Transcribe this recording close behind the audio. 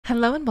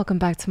Hello and welcome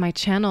back to my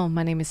channel.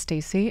 My name is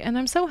Stacy and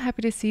I'm so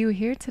happy to see you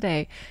here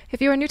today.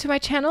 If you are new to my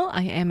channel,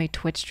 I am a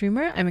Twitch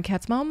streamer, I'm a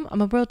cat's mom, I'm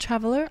a world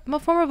traveler, I'm a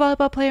former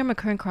volleyball player, I'm a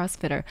current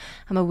CrossFitter,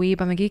 I'm a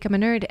weeb, I'm a geek, I'm a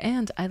nerd,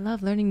 and I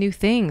love learning new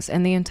things.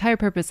 And the entire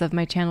purpose of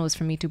my channel is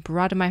for me to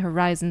broaden my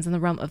horizons in the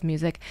realm of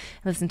music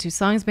and listen to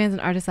songs, bands,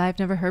 and artists I've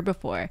never heard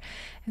before.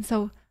 And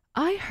so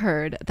I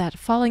heard that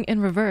Falling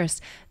in Reverse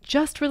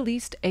just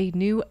released a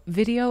new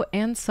video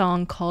and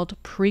song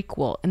called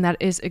Prequel, and that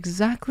is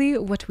exactly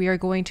what we are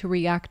going to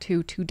react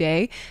to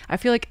today. I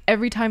feel like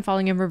every time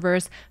Falling in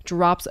Reverse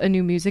drops a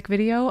new music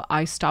video,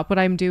 I stop what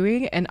I'm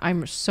doing and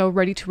I'm so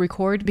ready to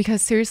record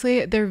because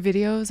seriously, their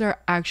videos are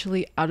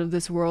actually out of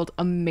this world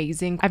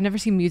amazing. I've never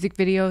seen music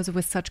videos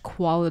with such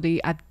quality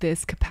at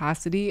this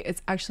capacity.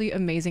 It's actually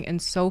amazing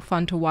and so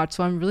fun to watch,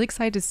 so I'm really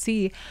excited to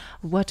see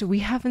what we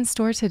have in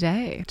store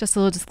today. Just a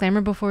little disclaimer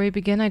before we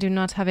begin, I do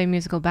not have a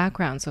musical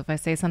background, so if I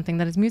say something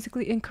that is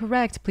musically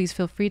incorrect, please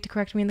feel free to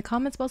correct me in the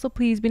comments, but also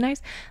please be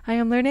nice. I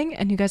am learning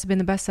and you guys have been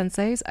the best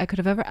senseis I could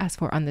have ever asked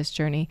for on this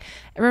journey.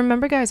 And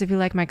remember guys, if you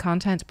like my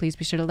content, please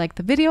be sure to like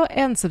the video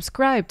and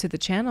subscribe to the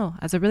channel,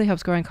 as it really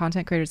helps growing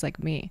content creators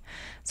like me.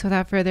 So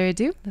without further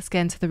ado, let's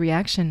get into the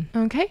reaction.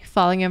 Okay,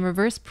 Falling in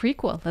Reverse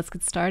Prequel, let's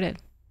get started.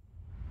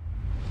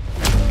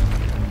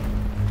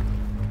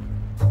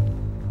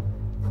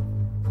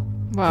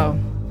 Whoa,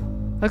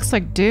 looks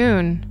like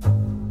Dune.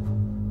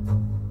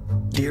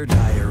 Dear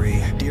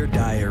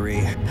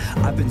diary,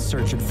 I've been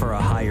searching for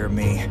a higher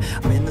me.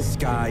 I'm in the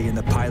sky in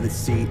the pilot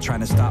seat, trying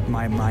to stop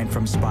my mind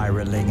from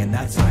spiraling, and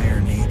that's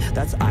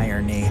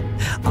irony.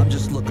 I'm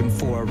just looking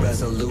for a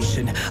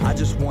resolution. I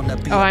just wanna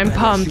be I'm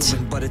pumped.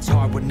 human, but it's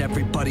hard when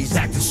everybody's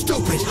acting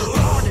stupid.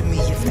 Pardon me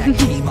if that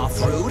came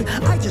off rude.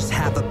 I just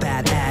have a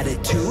bad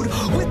attitude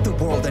with the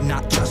world and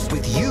not just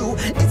with you.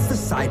 It's the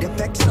side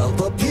effects of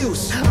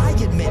abuse. I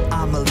admit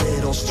I'm a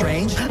little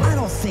strange. I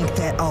don't think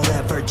that I'll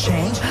ever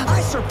change.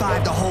 I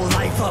survived a whole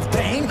life of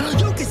pain.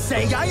 You could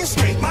say I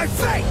escaped my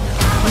fate.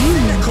 I'm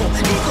cynical,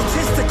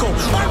 egotistical,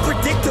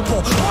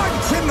 unpredictable,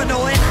 hardened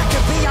criminal, and I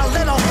can be a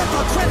little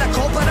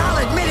hypocritical, but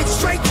I'll admit it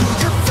straight to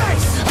your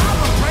face. I'm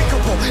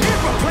unbreakable,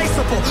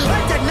 irreplaceable,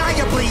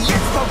 undeniably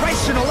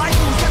inspirational. I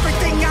use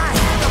everything I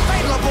had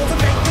available to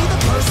make me the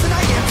person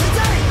I am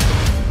today.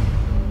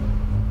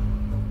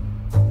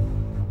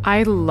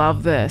 I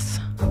love this.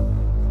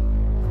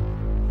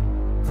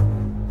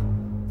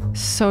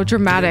 So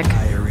dramatic.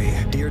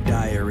 Dear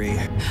diary,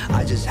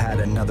 I just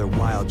had another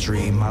wild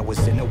dream. I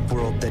was in a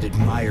world that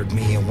admired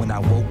me, and when I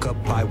woke up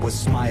I was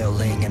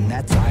smiling, and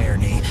that's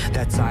irony.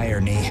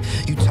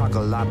 You talk a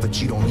lot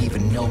but you don't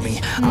even know me.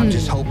 I'm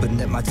just hoping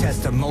that my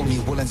testimony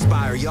will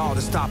inspire y'all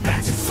to stop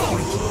acting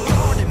phony.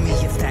 Pardon me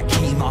if that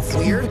came off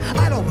weird.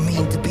 I don't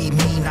mean to be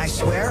mean, I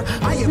swear.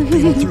 I have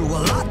been through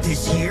a lot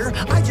this year.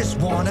 I just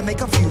want to make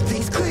a few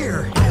things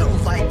clear. I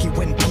don't like it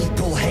when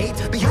people hate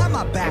behind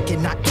my back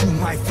and not to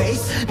my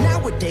face.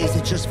 Nowadays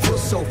it just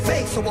feels so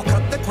fake, so I'll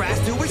cut the grass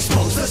to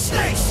expose the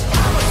snakes.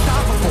 I'm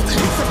unstoppable,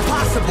 it's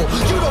impossible.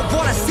 You don't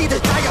want to see the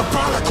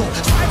diabolical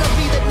side of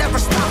me that never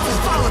stops is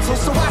volatile,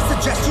 so I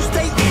suggest you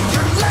stay in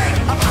your lane.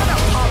 I'm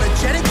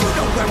unapologetic, you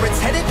know where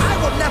it's headed. I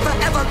will never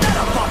ever let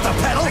up off the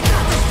pedal. I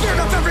got the spirit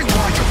of every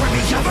warrior in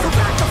me. Ever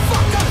back the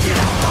fuck up, get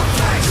out my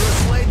face.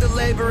 You enslaved the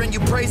labor and you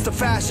praise the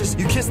fascists.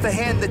 You kiss the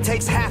hand that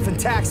takes half in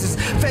taxes,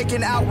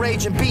 faking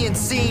outrage and being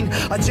seen.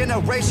 A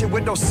generation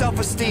with no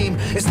self-esteem.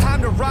 It's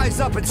time to rise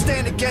up and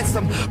stand against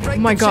them.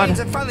 Break the chains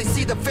and finally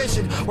see the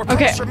vision. We're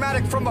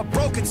post-traumatic from a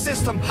broken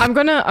system. I'm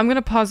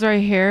gonna pause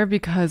right here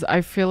because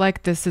I feel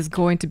like this is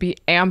going to be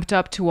amped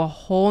up to a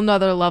whole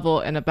nother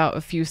level in about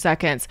a few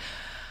seconds.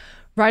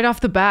 Right off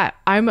the bat,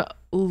 I'm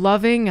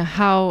loving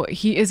how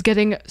he is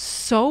getting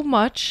so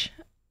much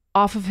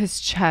off of his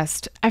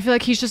chest. I feel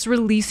like he's just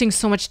releasing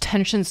so much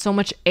tension, so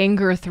much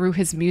anger through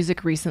his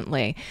music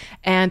recently.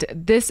 And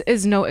this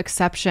is no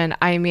exception.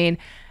 I mean,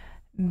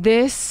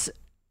 this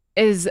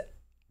is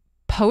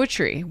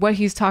poetry, what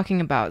he's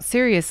talking about.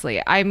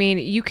 Seriously. I mean,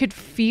 you could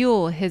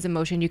feel his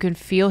emotion. You can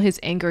feel his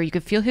anger. You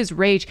could feel his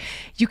rage.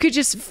 You could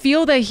just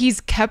feel that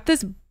he's kept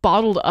this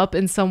bottled up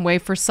in some way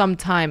for some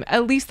time.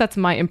 At least that's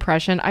my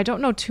impression. I don't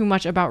know too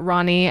much about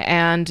Ronnie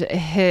and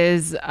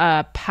his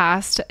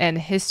past and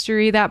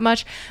history that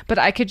much, but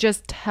I could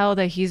just tell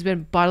that he's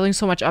been bottling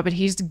so much up and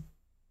he's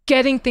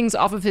getting things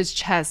off of his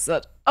chest.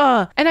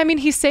 And I mean,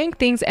 he's saying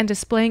things and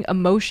displaying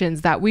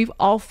emotions that we've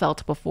all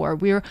felt before.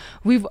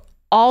 We've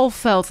all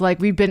felt like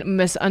we've been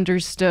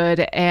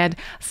misunderstood and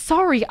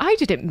sorry, I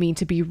didn't mean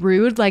to be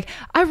rude. Like,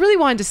 I really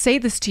wanted to say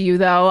this to you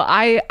though.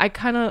 I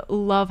kind of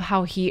love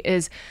how he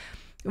is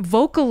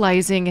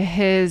vocalizing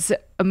his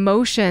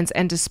emotions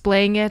and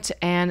displaying it,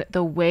 and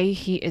the way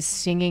he is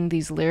singing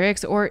these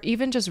lyrics or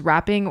even just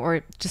rapping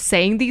or just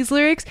saying these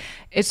lyrics.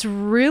 It's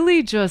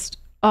really just,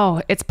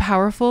 oh, it's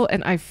powerful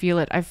and I feel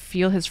it. I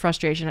feel his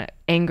frustration,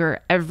 anger,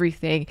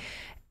 everything.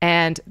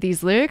 And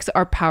these lyrics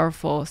are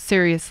powerful.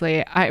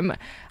 Seriously,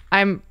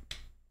 I'm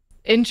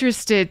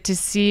interested to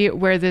see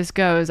where this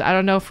goes. I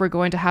don't know if we're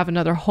going to have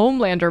another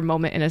Homelander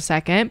moment in a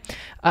second,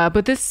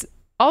 but this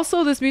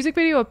Also, this music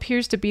video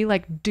appears to be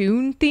like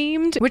Dune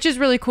themed, which is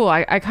really cool.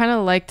 I kind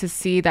of like to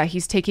see that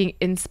he's taking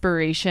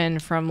inspiration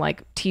from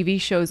like TV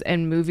shows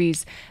and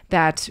movies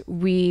that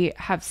we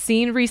have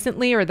seen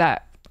recently or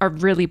that are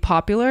really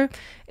popular.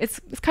 It's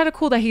kind of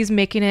cool that he's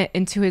making it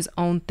into his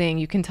own thing.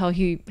 You can tell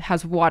he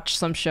has watched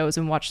some shows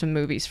and watched some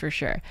movies for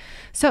sure.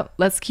 So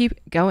let's keep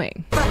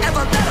going. Forever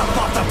let up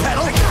off the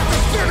pedal. I got the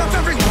spirit of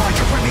every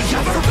warrior in me.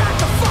 Never back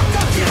the fuck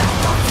up, get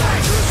out my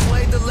face. You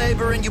slave the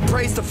labor and you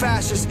praise the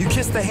fascists. You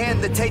kiss the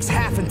hand that takes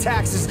half in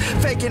taxes.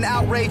 Faking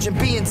outrage and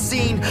being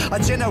seen. A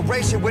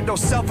generation with no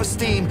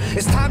self-esteem.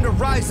 It's time to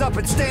rise up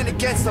and stand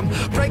against them.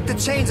 Break the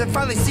chains and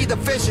finally see the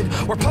vision.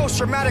 We're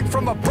post-traumatic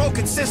from a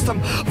broken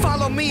system.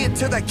 Follow me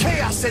into the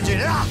chaos engine.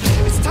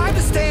 It's time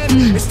to stand,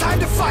 it's time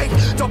to fight.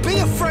 Don't be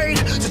afraid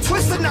to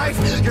twist the knife.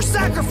 Your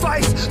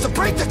sacrifice to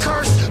break the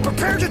curse.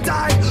 Prepare to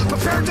die,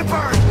 prepare to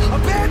burn.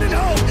 Abandon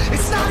hope,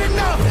 it's not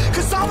enough.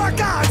 Cause all our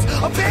gods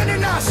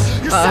abandon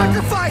us. Your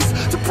sacrifice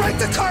to break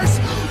the curse.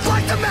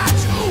 Light the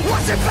match,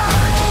 watch it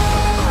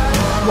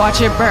burn.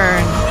 Watch it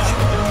burn.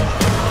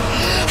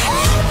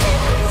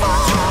 Heaven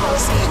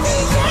falls,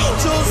 the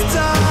angels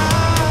die.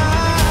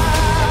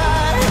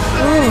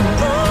 Let it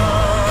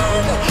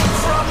burn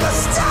from the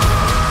start.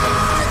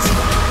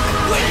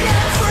 When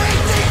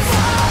everything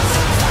falls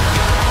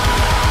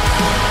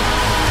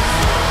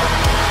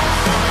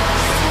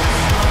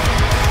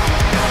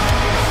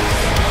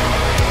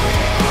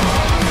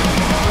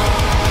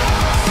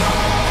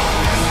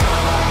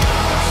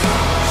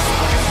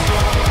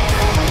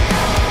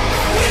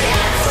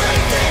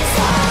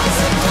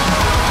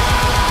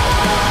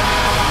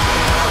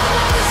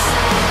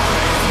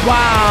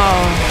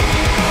Wow.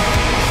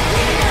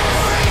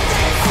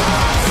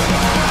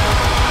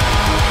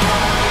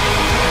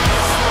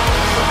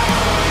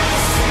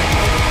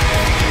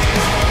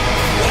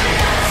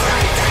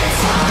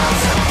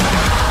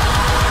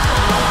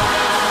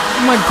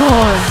 Oh my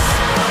god.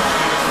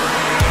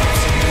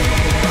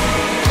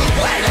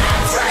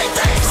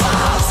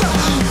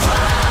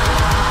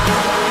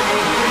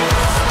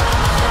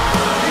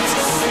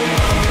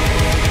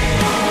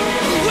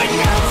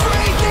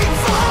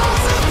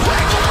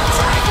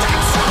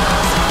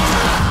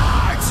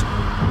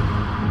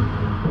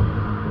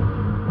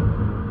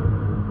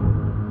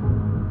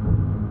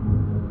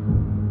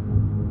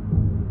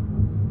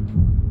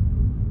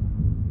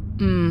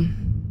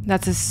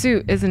 That's a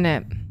suit, isn't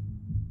it?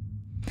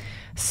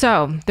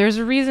 So there's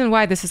a reason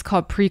why this is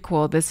called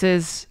Prequel. This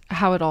is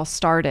how it all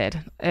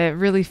started. It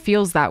really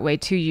feels that way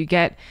too. You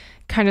get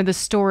kind of the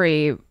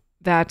story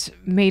that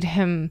made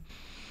him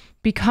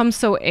become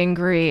so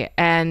angry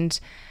and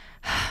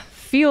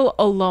feel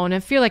alone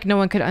and feel like no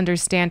one could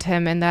understand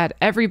him and that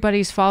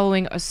everybody's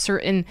following a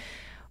certain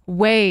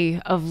way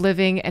of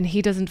living and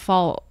he doesn't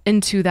fall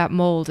into that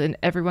mold and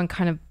everyone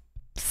kind of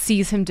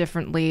sees him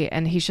differently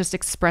and he's just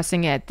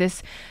expressing it.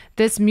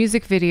 This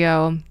music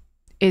video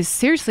is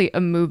seriously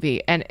a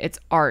movie and it's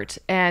art.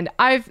 And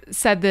I've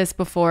said this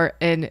before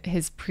in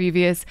his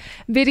previous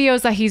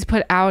videos that he's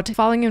put out.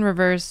 Falling in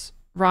Reverse,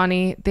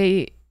 Ronnie,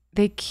 they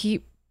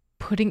keep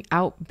putting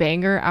out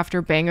banger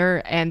after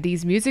banger, and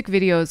these music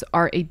videos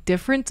are a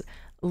different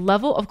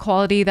level of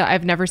quality that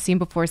I've never seen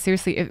before.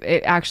 Seriously,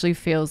 it actually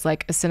feels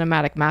like a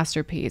cinematic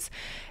masterpiece.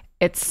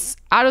 It's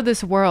out of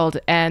this world,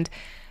 and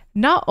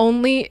not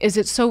only is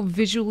it so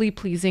visually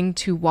pleasing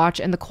to watch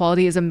and the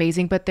quality is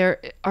amazing, but there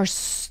are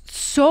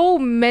so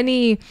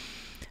many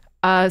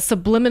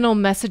subliminal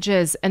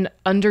messages and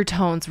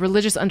undertones,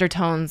 religious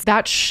undertones.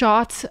 That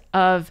shot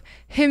of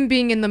him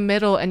being in the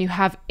middle and you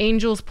have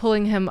angels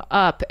pulling him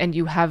up and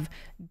you have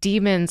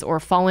demons or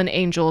fallen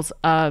angels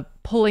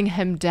pulling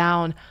him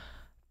down.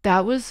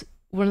 That was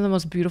one of the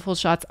most beautiful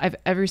shots I've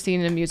ever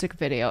seen in a music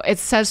video. It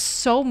says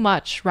so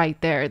much right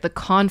there. The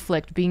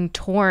conflict, being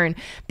torn,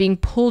 being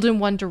pulled in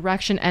one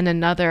direction and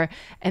another,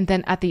 and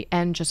then at the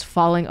end just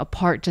falling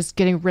apart, just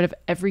getting rid of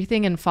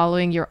everything and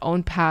following your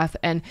own path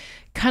and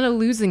kind of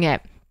losing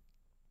it.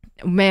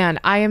 Man,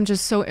 I am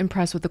just so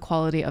impressed with the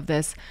quality of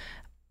this.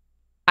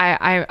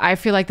 I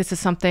feel like this is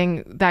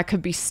something that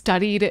could be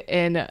studied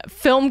in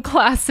film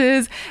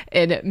classes,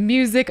 in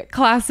music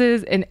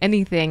classes, in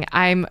anything.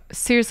 I'm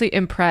seriously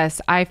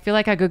impressed. I feel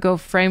like I could go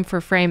frame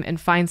for frame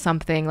and find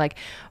something. Like,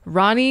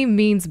 Ronnie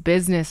means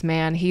business,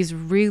 man. He's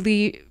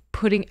really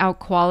putting out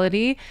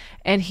quality,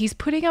 and he's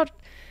putting out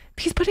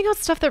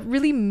stuff that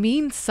really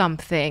means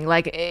something.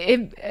 Like,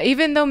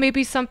 even though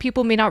maybe some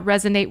people may not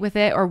resonate with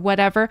it or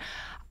whatever,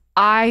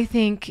 I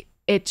think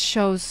it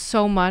shows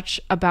so much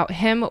about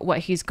him, what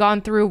he's gone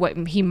through, what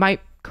he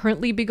might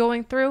currently be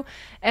going through.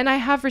 And I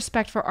have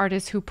respect for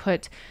artists who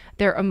put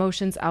their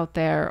emotions out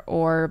there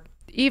or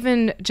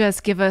even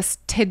just give us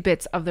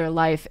tidbits of their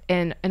life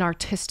in an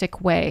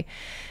artistic way.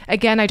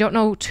 Again, I don't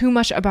know too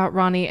much about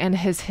Ronnie and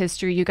his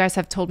history. You guys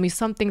have told me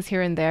some things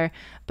here and there,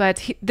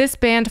 but this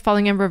band,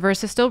 Falling in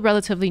Reverse, is still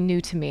relatively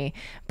new to me,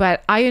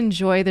 but I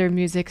enjoy their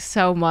music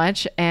so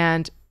much,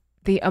 and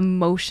the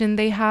emotion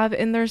they have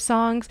in their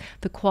songs,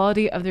 the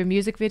quality of their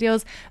music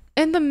videos,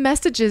 and the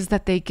messages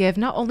that they give,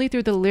 not only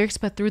through the lyrics,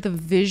 but through the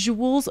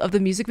visuals of the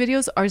music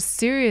videos, are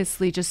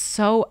seriously just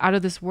so out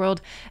of this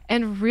world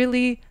and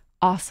really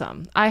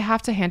awesome. I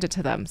have to hand it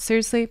to them.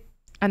 Seriously,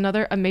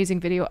 another amazing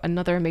video,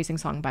 another amazing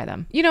song by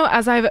them. You know,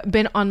 as I've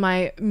been on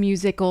my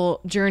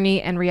musical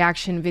journey and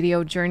reaction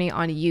video journey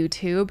on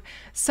YouTube,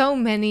 so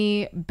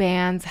many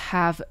bands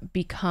have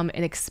become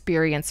an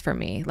experience for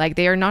me. Like,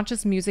 they are not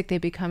just music, they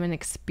become an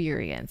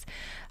experience,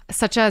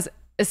 such as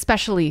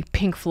especially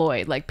Pink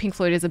Floyd. Like, Pink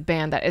Floyd is a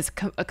band that is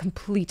a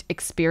complete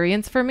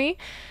experience for me.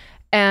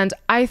 And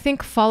I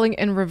think Falling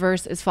in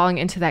Reverse is falling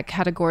into that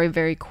category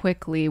very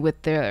quickly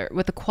with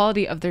the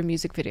quality of their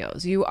music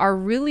videos. You are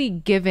really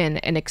given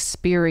an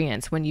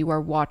experience when you are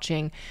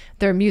watching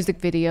their music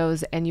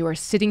videos and you are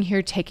sitting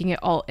here taking it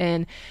all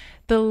in.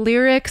 The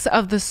lyrics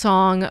of the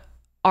song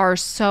are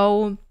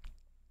so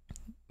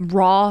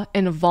raw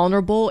and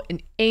vulnerable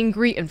and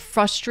angry and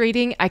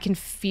frustrating. I can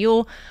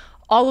feel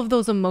all of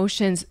those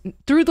emotions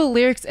through the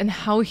lyrics and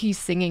how he's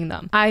singing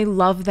them. I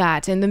love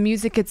that. And the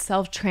music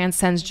itself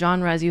transcends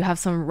genres. You have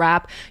some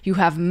rap, you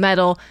have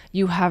metal,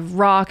 you have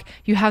rock,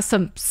 you have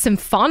some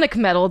symphonic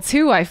metal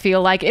too. I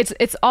feel like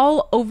it's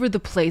all over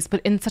the place,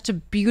 but in such a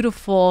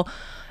beautiful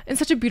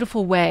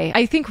way.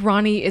 I think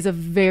Ronnie is a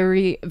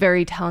very,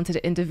 very talented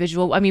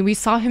individual. I mean, we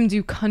saw him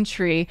do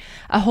country,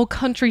 a whole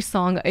country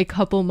song a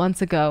couple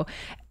months ago.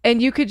 And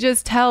you could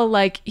just tell,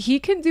 like, he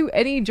can do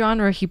any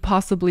genre he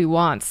possibly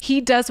wants. He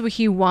does what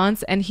he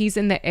wants, and he's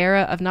in the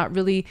era of not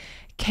really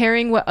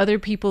caring what other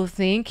people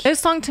think. This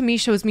song to me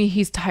shows me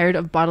he's tired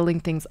of bottling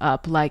things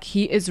up. Like,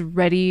 he is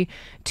ready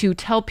to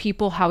tell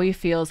people how he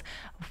feels,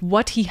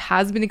 what he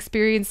has been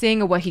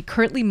experiencing, or what he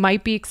currently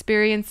might be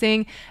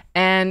experiencing,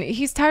 and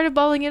he's tired of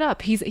bottling it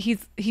up.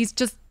 He's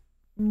just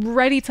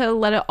ready to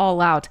let it all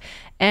out.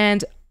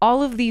 And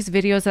all of these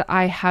videos that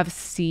I have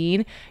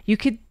seen, you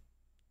could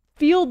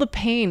feel the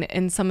pain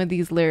in some of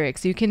these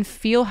lyrics. You can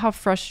feel how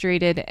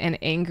frustrated and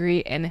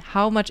angry and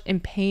how much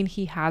in pain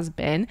he has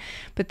been,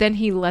 but then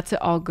he lets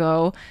it all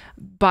go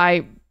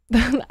by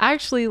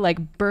actually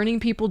like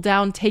burning people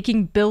down,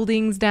 taking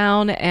buildings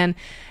down, and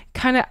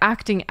kind of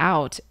acting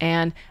out.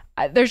 And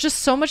there's just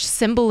so much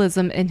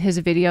symbolism in his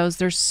videos.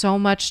 There's so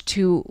much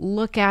to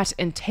look at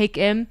and take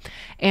in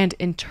and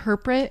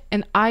interpret,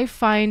 and I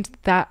find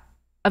that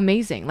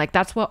amazing. Like,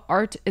 that's what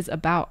art is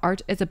about.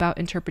 Art is about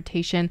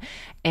interpretation,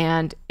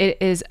 and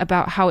it is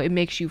about how it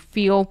makes you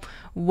feel,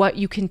 what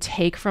you can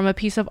take from a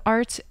piece of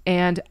art.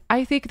 And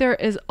I think there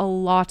is a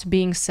lot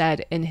being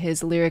said in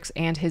his lyrics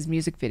and his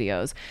music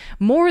videos,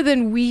 more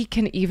than we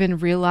can even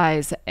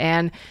realize.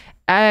 And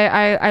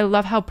I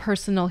love how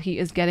personal he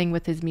is getting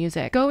with his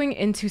music. Going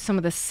into some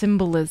of the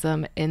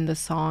symbolism in the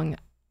song,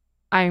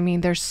 I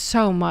mean, there's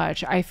so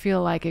much. I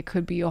feel like it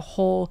could be a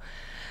whole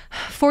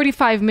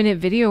 45-minute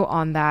video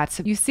on that.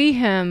 So you see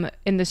him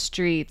in the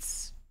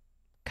streets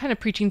kind of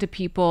preaching to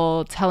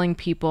people, telling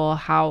people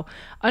how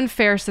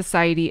unfair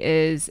society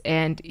is,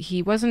 and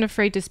he wasn't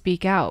afraid to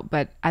speak out.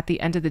 But at the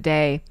end of the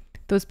day,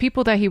 those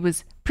people that he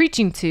was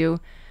preaching to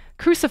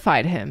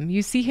crucified him.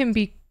 You see him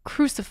be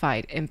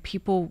crucified, and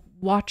people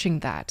watching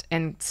that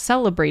and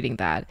celebrating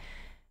that,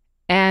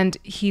 and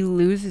he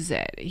loses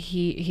it.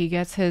 He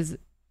gets his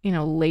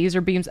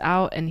laser beams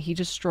out, and he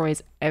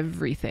destroys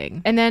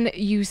everything. And then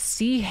you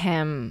see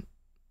him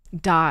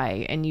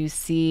die, and you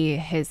see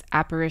his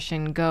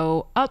apparition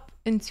go up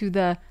into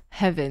the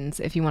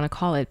heavens, if you want to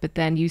call it. But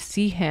then you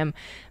see him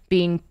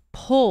being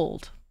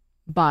pulled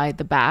by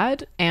the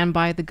bad and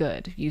by the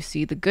good. You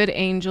see the good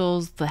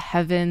angels, the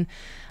heaven,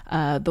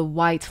 the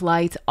white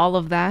light, all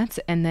of that.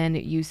 And then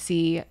you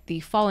see the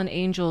fallen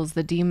angels,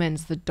 the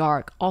demons, the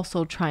dark,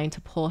 also trying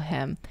to pull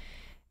him.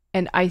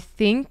 And I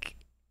think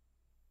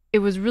it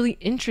was really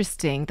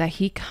interesting that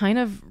he kind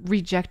of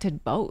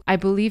rejected both. I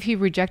believe he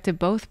rejected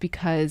both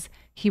because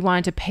he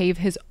wanted to pave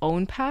his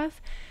own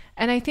path.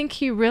 And I think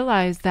he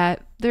realized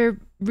that there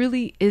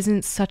really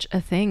isn't such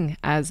a thing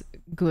as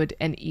good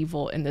and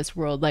evil in this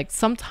world. Like,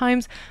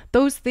 sometimes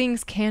those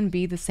things can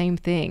be the same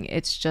thing.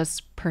 It's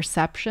just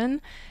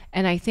perception.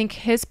 And I think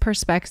his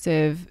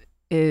perspective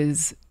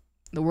is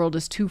the world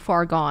is too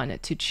far gone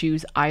to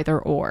choose either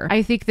or.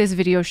 I think this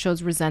video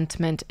shows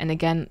resentment, and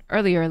again,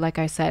 earlier, like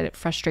I said,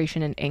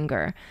 frustration and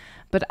anger.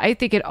 But I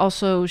think it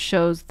also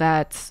shows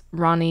that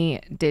Ronnie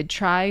did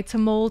try to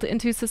mold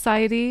into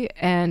society,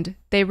 and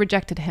they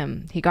rejected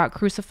him. He got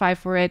crucified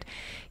for it.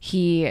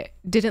 He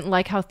didn't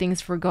like how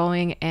things were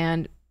going,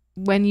 and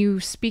when you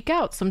speak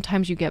out,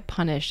 sometimes you get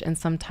punished, and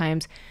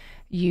sometimes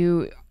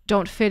you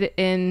don't fit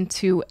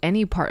into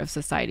any part of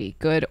society,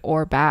 good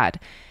or bad.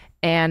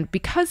 And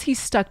because he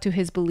stuck to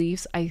his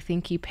beliefs, I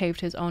think he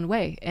paved his own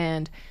way.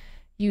 And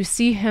you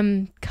see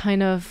him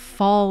kind of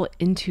fall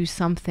into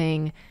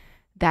something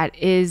that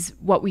is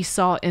what we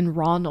saw in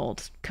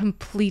Ronald.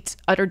 Complete,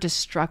 utter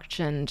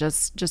destruction,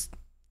 just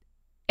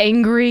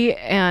angry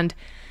and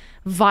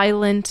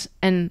violent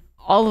and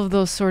all of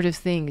those sort of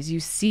things. You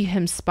see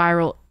him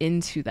spiral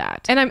into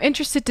that. And I'm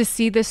interested to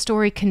see this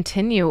story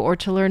continue or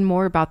to learn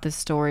more about this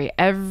story.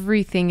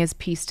 Everything is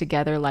pieced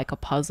together like a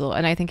puzzle.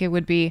 And I think it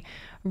would be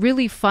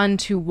really fun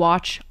to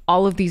watch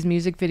all of these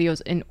music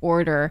videos in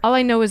order. All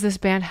I know is this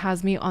band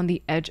has me on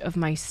the edge of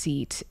my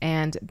seat,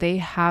 and they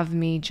have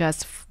me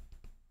just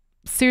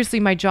seriously,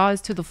 my jaw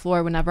is to the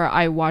floor whenever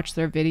I watch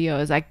their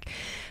videos. I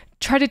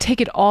try to take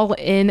it all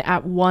in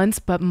at once,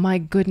 but my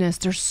goodness,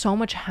 there's so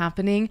much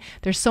happening.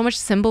 There's so much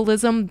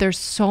symbolism. There's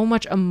so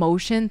much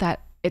emotion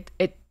that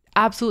it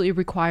absolutely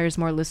requires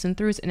more listen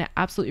throughs, and it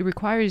absolutely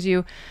requires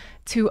you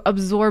to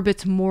absorb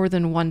it more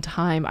than one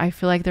time. I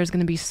feel like there's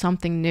going to be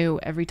something new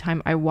every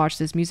time I watch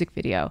this music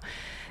video.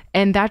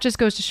 And that just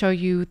goes to show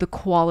you the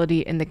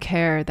quality and the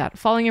care that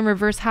Falling in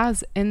Reverse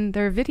has in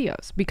their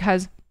videos,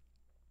 because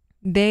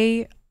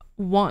they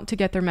want to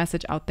get their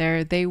message out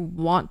there. They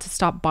want to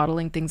stop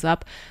bottling things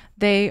up.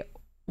 They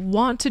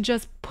want to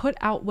just put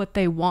out what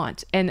they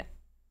want. And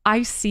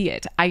I see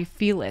it. I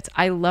feel it.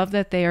 I love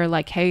that they are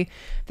like, hey,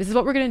 this is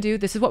what we're going to do.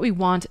 This is what we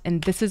want.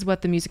 And this is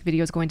what the music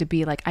video is going to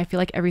be like. I feel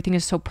like everything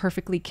is so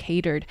perfectly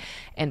catered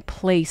and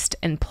placed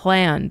and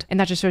planned. And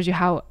that just shows you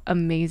how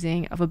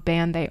amazing of a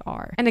band they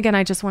are. And again,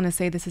 I just want to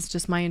say this is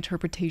just my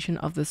interpretation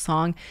of the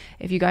song.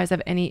 If you guys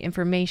have any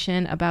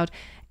information about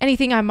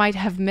anything I might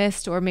have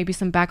missed, or maybe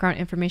some background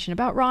information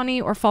about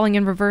Ronnie or Falling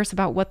in Reverse,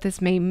 about what this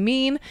may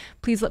mean,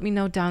 please let me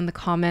know down in the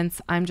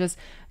comments. I'm just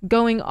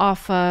going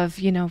off of,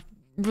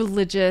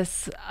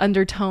 religious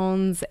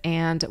undertones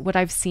and what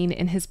I've seen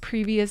in his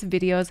previous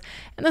videos.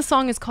 And the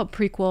song is called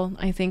Prequel.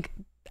 I think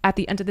at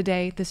the end of the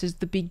day, this is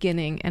the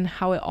beginning and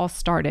how it all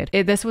started.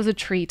 This was a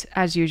treat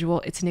as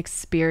usual. It's an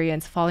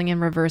experience. Falling in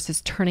Reverse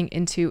is turning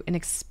into an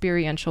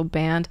experiential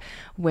band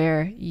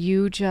where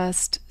you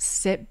just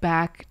sit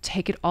back,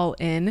 take it all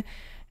in,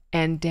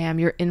 and damn,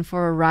 you're in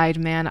for a ride,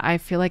 man. I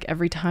feel like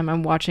every time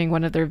I'm watching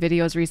one of their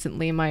videos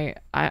recently,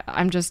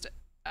 I'm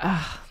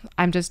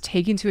just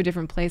taken to a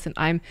different place, and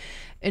I'm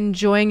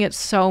enjoying it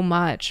so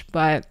much.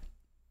 But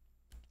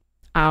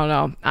I don't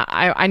know.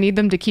 I need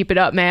them to keep it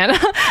up, man.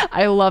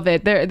 I love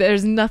it.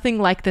 There's nothing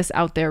like this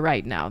out there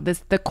right now.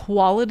 The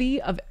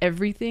quality of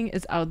everything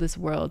is out of this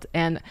world,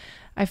 and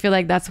I feel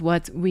like that's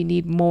what we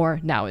need more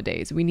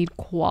nowadays. We need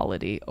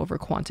quality over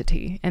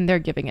quantity, and they're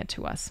giving it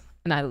to us.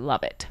 And I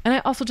love it. And I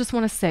also just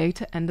want to say,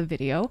 to end the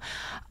video,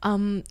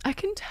 I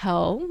can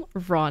tell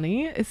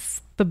Ronnie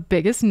is the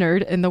biggest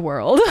nerd in the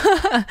world.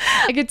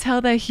 I could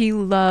tell that he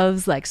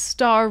loves like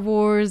Star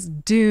Wars,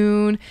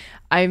 Dune.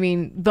 I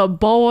mean, The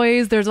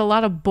Boys. There's a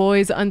lot of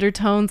boys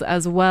undertones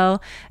as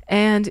well.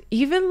 And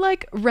even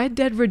like Red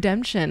Dead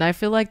Redemption. I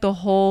feel like the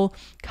whole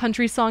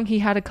country song he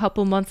had a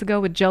couple months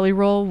ago with Jelly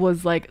Roll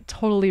was like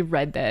totally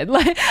Red Dead.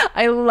 Like,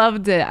 I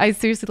loved it. I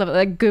seriously love it.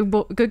 Like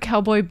good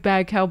cowboy,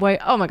 bad cowboy.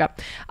 Oh my God.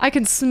 I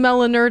can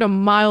smell a nerd a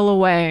mile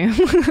away.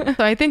 So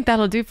I think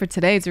that'll do for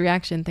today's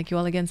reaction. Thank you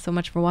all again so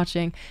much for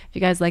watching. If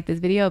you guys like this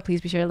video,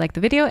 please be sure to like the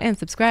video and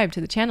subscribe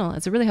to the channel,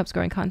 as it really helps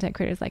growing content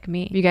creators like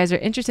me. If you guys are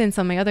interested in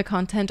some of my other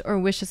content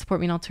or wish to support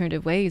me in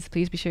alternative ways,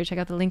 please be sure to check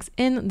out the links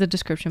in the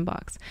description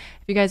box.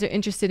 If you guys are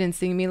interested in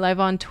seeing me live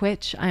on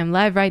Twitch, I am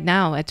live right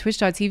now at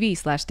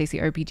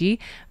twitch.tv/StaceyRPG,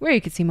 where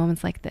you can see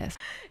moments like this.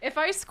 If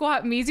I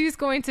squat, Mizu's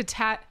going to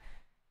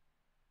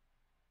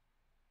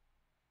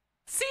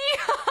See,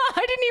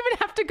 I didn't even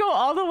have to go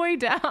all the way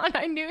down.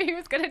 I knew he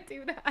was gonna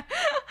do that.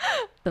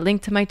 The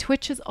link to my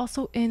Twitch is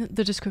also in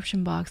the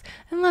description box.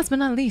 And last but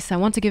not least, I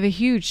want to give a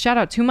huge shout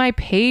out to my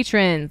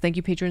patrons. Thank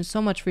you, patrons,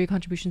 so much for your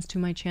contributions to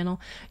my channel.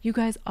 You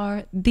guys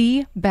are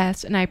the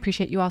best, and I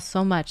appreciate you all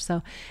so much.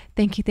 So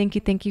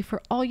thank you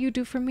for all you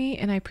do for me,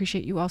 and I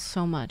appreciate you all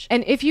so much.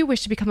 And if you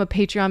wish to become a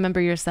Patreon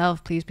member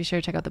yourself, please be sure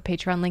to check out the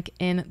Patreon link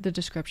in the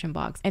description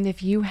box. And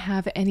if you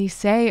have any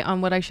say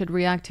on what I should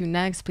react to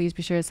next, please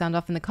be sure to sound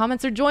off in the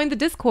comments or join the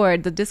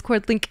Discord. The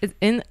Discord link is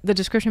in the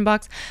description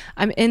box.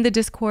 I'm in the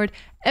Discord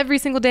every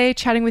single day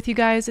chatting with you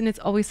guys, and it's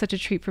always such a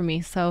treat for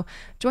me. So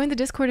join the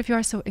Discord if you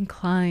are so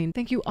inclined.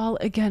 Thank you all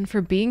again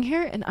for being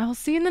here, and I'll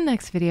see you in the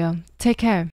next video. Take care.